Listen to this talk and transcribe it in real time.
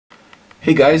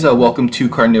Hey guys, welcome to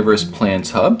Carnivorous Plants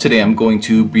Hub. Today I'm going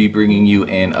to be bringing you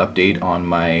an update on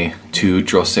my two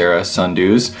Drosera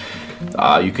sundews.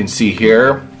 You can see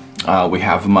here we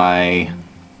have my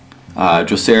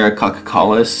Drosera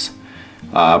Coccicaulis,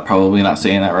 probably not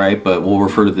saying that right, but we'll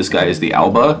refer to this guy as the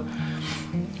Alba.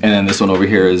 And then this one over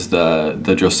here is the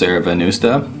Drosera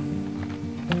Venusta.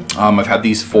 I've had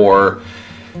these for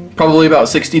probably about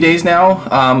 60 days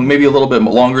now, maybe a little bit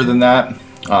longer than that.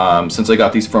 Since I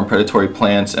got these from Predatory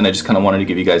Plants, and I just kind of wanted to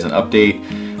give you guys an update,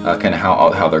 kind of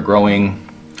how they're growing,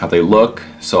 how they look.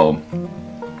 So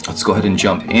let's go ahead and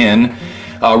jump in.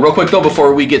 Real quick though,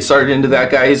 before we get started into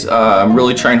that, guys, I'm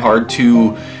really trying hard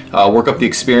to work up the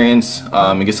experience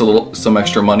and get some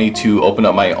extra money to open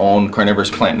up my own carnivorous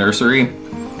plant nursery.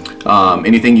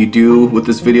 Anything you do with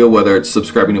this video, whether it's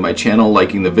subscribing to my channel,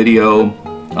 liking the video,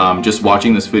 just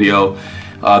watching this video,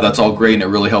 that's all great and it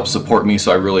really helps support me,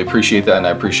 so I really appreciate that and I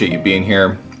appreciate you being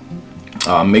here.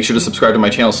 Make sure to subscribe to my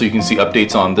channel so you can see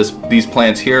updates on these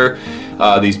plants here,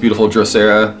 these beautiful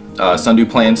Drosera Sundew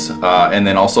plants, and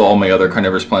then also all my other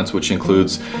carnivorous plants, which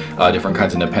includes different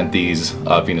kinds of Nepenthes,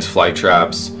 Venus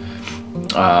Flytraps,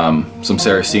 some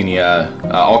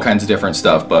Sarracenia, all kinds of different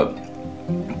stuff. But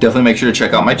definitely make sure to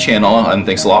check out my channel, and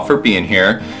thanks a lot for being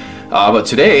here. But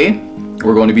today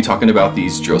we're going to be talking about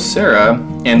these Drosera,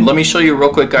 and let me show you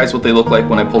real quick, guys, what they look like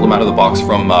when I pull them out of the box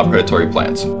from Predatory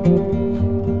Plants.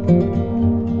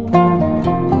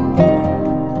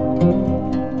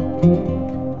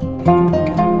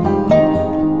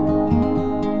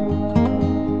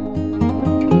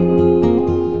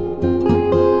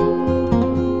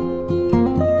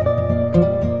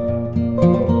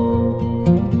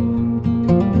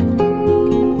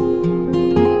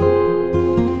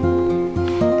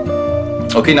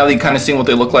 Okay, now that you've kind of seen what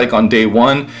they look like on day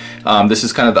one, this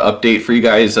is kind of the update for you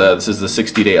guys. This is the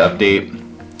 60-day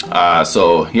update.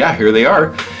 So yeah, here they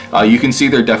are. You can see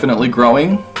they're definitely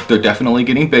growing. They're definitely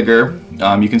getting bigger.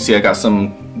 You can see I got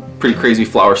some pretty crazy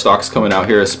flower stalks coming out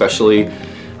here, especially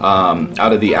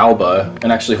out of the Alba.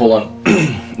 And actually, hold on,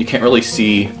 you can't really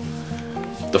see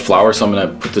the flower, so I'm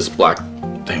gonna put this black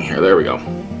thing here. There we go.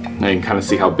 Now you can kind of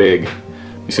see how big.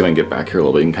 Let me see if I can get back here a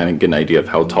little bit. You can kind of get an idea of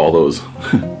how tall those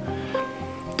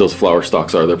those flower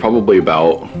stalks are. They're probably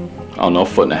about, I don't know,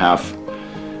 1.5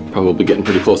 feet, probably getting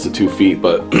pretty close to 2 feet.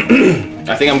 But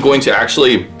I think I'm going to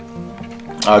actually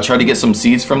try to get some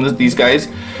seeds from these guys.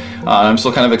 I'm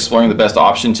still kind of exploring the best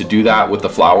option to do that with the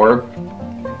flower.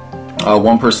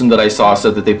 One person that I saw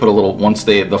said that they put a little, once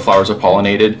the flowers are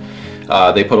pollinated,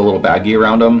 they put a little baggie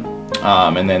around them,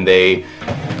 and then they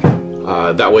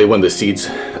that way when the seeds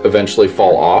eventually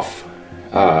fall off,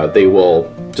 they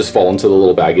will just fall into the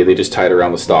little baggie. They just tie it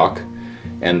around the stalk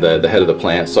and the head of the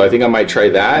plant. So I think I might try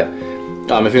that.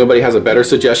 If anybody has a better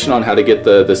suggestion on how to get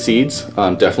the seeds,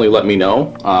 definitely let me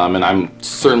know. And I'm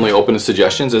certainly open to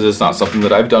suggestions, as it's not something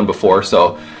that I've done before.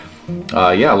 So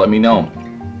yeah, let me know.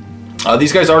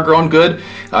 These guys are growing good.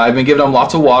 I've been giving them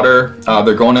lots of water.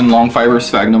 They're growing in long fiber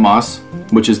sphagnum moss,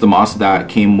 which is the moss that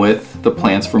came with the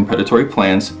plants from Predatory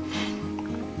Plants.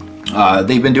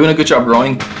 They've been doing a good job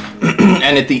growing.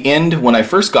 And at the end, when I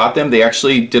first got them, they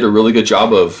actually did a really good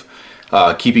job of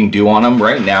keeping dew on them.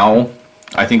 Right now,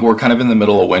 I think we're kind of in the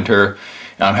middle of winter,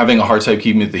 and I'm having a hard time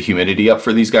keeping the humidity up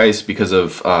for these guys because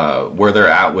of where they're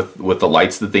at with the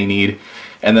lights that they need.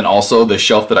 And then also the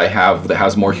shelf that I have that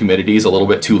has more humidity is a little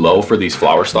bit too low for these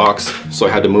flower stalks, so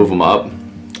I had to move them up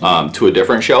to a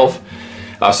different shelf.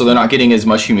 So they're not getting as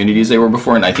much humidity as they were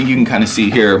before. And I think you can kind of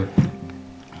see here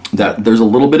that there's a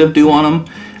little bit of dew on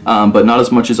them. But not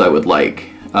as much as I would like,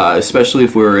 especially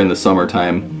if we were in the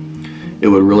summertime. It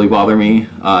would really bother me.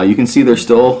 You can see they're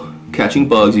still catching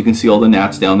bugs. You can see all the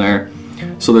gnats down there.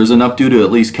 So there's enough dew to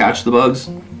at least catch the bugs.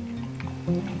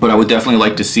 But I would definitely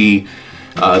like to see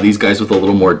these guys with a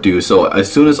little more dew. So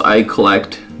as soon as I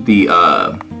collect these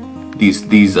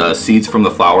seeds from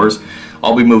the flowers,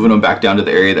 I'll be moving them back down to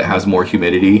the area that has more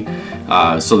humidity,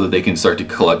 so that they can start to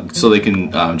collect, so they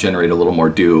can generate a little more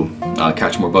dew,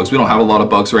 catch more bugs. We don't have a lot of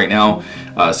bugs right now,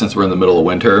 since we're in the middle of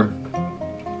winter.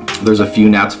 There's a few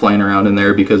gnats flying around in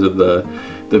there because of the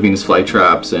Venus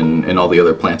flytraps and all the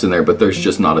other plants in there, but there's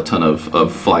just not a ton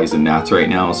of flies and gnats right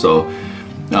now. So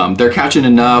they're catching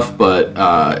enough, but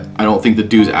I don't think the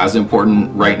dew is as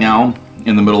important right now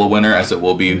in the middle of winter as it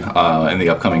will be in the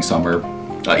upcoming summer.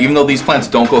 Even though these plants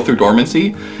don't go through dormancy,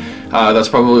 that's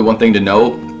probably one thing to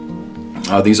note.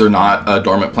 These are not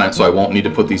dormant plants, so I won't need to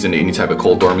put these into any type of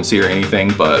cold dormancy or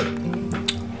anything. But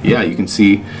yeah, you can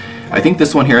see, I think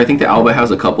this one here, I think the Alba has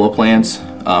a couple of plants.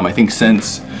 I think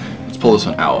since, let's pull this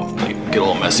one out, get a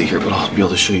little messy here, but I'll be able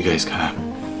to show you guys kind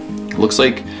of, looks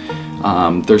like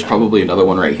there's probably another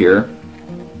one right here.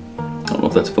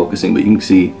 if that's focusing, but you can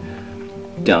see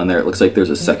down there, it looks like there's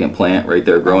a second plant right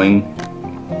there growing.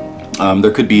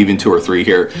 There could be even 2 or 3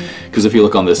 here, because if you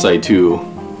look on this side too,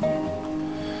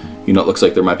 you know, it looks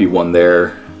like there might be one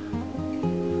there.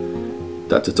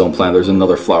 That's its own plant. There's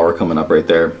another flower coming up right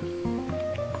there.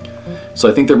 So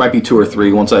I think there might be 2 or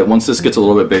 3. Once this gets a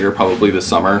little bit bigger, probably this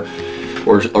summer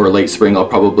or late spring, I'll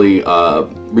probably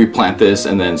replant this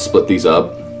and then split these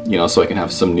up, you know, so I can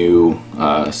have some new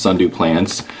sundew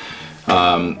plants.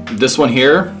 This one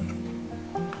here,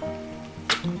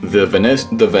 the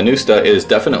Venusta, is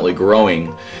definitely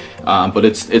growing, but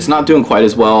it's not doing quite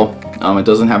as well. It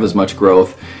doesn't have as much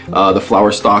growth. The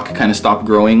flower stalk kind of stopped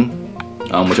growing,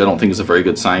 which I don't think is a very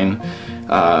good sign.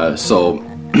 So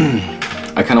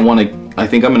I kind of want to, I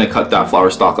think I'm going to cut that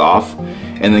flower stalk off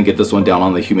and then get this one down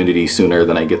on the humidity sooner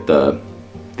than I get the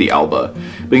Alba. But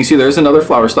you can see there's another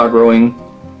flower stalk growing.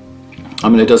 I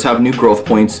mean, it does have new growth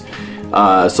points,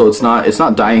 so it's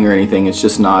not dying or anything. It's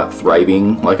just not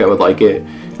thriving like I would like it.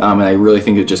 And I really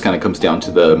think it just kind of comes down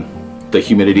to the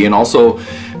humidity, and also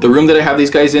the room that I have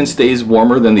these guys in stays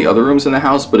warmer than the other rooms in the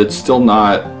house, but it's still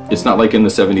not, it's not like in the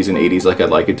 70s and 80s like I'd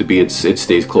like it to be. It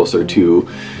stays closer to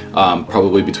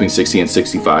probably between 60 and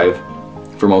 65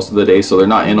 for most of the day, so they're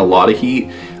not in a lot of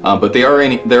heat, but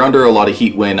they're under a lot of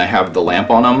heat when I have the lamp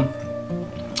on them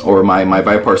or my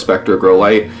Vipar Spectra grow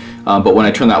light. But when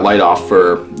I turn that light off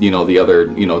for, you know, the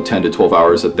other, you know, 10 to 12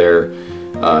 hours that they're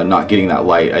not getting that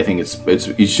light, I think it's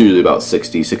usually about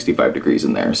 60-65 degrees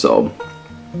in there, so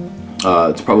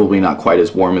it's probably not quite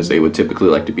as warm as they would typically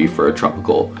like to be for a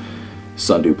tropical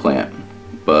sundew plant.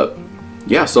 But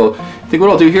yeah, so I think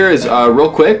what I'll do here is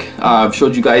real quick, I've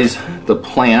showed you guys the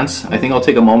plants. I think I'll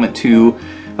take a moment to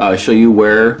show you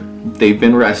where they've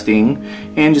been resting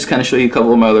and just kind of show you a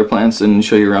couple of my other plants and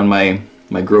show you around my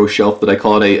grow shelf that I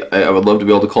call it. I would love to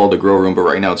be able to call it a grow room, but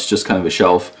right now it's just kind of a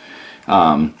shelf.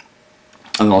 And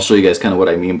then I'll show you guys kind of what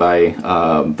I mean by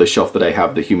the shelf that I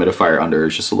have the humidifier under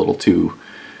is just a little too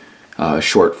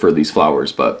short for these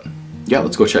flowers. But yeah,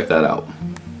 let's go check that out.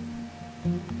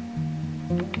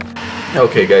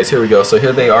 Okay guys, here we go. So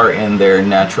here they are in their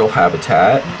natural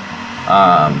habitat.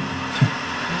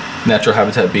 Natural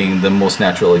habitat being the most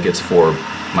natural it gets for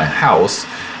my house.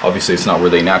 Obviously it's not where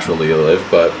they naturally live,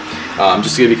 but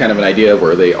just to give you kind of an idea of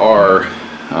where they are,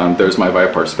 there's my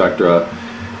Vipar Spectra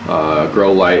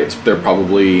grow light. They're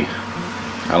probably,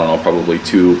 I don't know, probably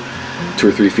two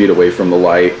or 3 feet away from the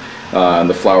light. And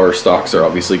the flower stalks are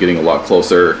obviously getting a lot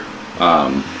closer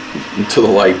to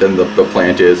the light than the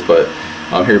plant is, but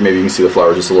here maybe you can see the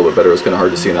flowers just a little bit better. It was kind of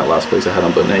hard to see in that last place I had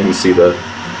them, but now you can see the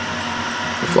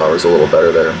flowers a little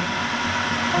better there.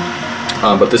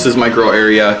 But this is my grow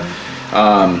area.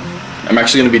 I'm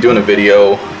actually going to be doing a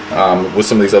video with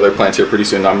some of these other plants here pretty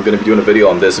soon. I'm going to be doing a video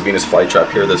on this Venus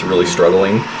Flytrap here that's really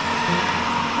struggling.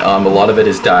 A lot of it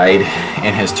has died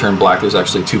and has turned black. There's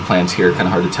actually 2 plants here, kind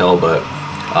of hard to tell, but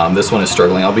this one is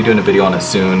struggling. I'll be doing a video on it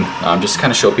soon, just to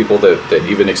kind of show people that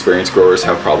even experienced growers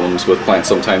have problems with plants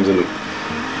sometimes, and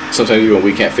sometimes even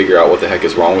we can't figure out what the heck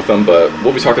is wrong with them, but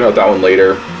we'll be talking about that one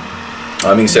later.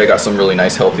 You can see I got some really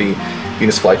nice healthy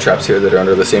Venus flytraps here that are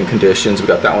under the same conditions. We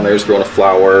got that one there is growing a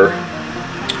flower.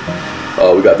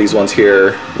 We got these ones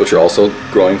here which are also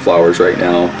growing flowers right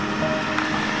now.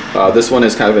 This one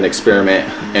is kind of an experiment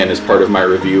and is part of my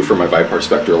review for my Vipar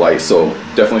Spectra light, so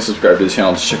definitely subscribe to the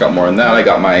channel to check out more on that. I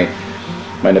got my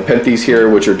Nepenthes here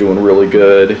which are doing really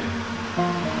good,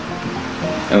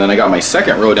 and then I got my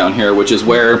second row down here which is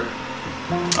where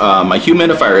my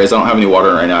humidifier is. I don't have any water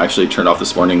in right now. I actually turned off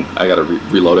this morning. I gotta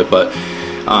reload it, but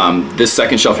this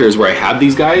second shelf here is where I had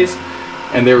these guys,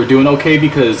 and they were doing okay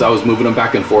because I was moving them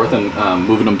back and forth and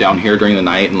moving them down here during the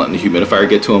night and letting the humidifier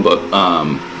get to them, but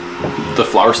the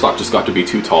flower stalk just got to be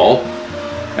too tall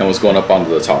and was going up onto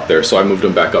the top there, so I moved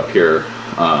them back up here,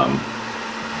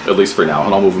 at least for now,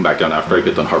 and I'll move them back down after I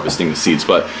get done harvesting the seeds.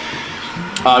 But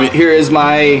here is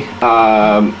my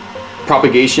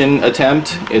propagation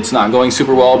attempt. It's not going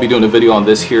super well. I'll be doing a video on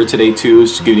this here today too,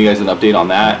 just giving you guys an update on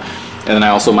that. And then I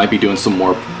also might be doing some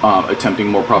more, attempting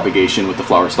more propagation with the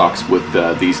flower stalks with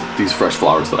these fresh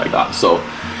flowers that I got. So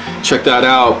check that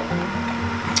out.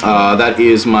 That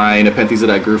is my Nepenthes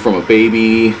that I grew from a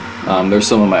baby. There's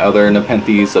some of my other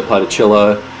Nepenthes, the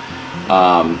Platychilla,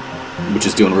 which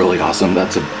is doing really awesome.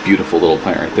 That's a beautiful little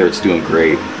plant right there. It's doing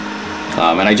great.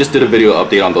 And I just did a video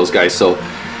update on those guys, so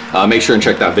make sure and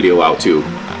check that video out too.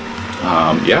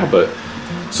 Yeah, but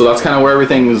so that's kind of where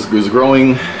everything is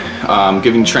growing. Trying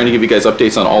to give you guys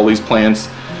updates on all these plants,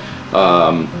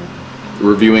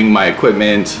 reviewing my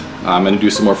equipment. I'm going to do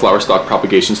some more flower stalk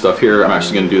propagation stuff here. I'm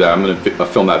actually going to do that. I'm going to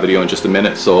film that video in just a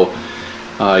minute, so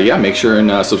yeah, make sure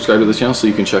and subscribe to the channel so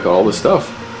you can check out all this stuff.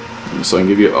 So I can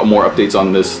give you more updates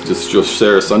on this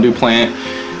Drosera Sundew plant.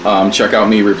 Check out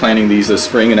me replanting these this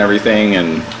spring and everything.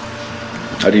 And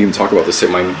I didn't even talk about this,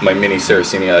 my mini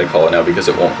Sarracenia, I call it now, because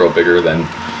it won't grow bigger than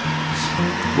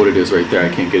what it is right there.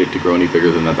 I can't get it to grow any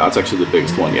bigger than that. That's actually the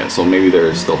biggest one yet. So maybe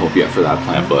there's still hope yet for that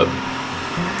plant, but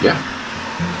yeah.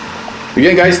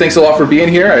 Again, guys, thanks a lot for being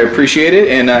here. I appreciate it,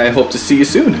 and I hope to see you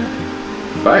soon.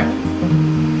 Bye.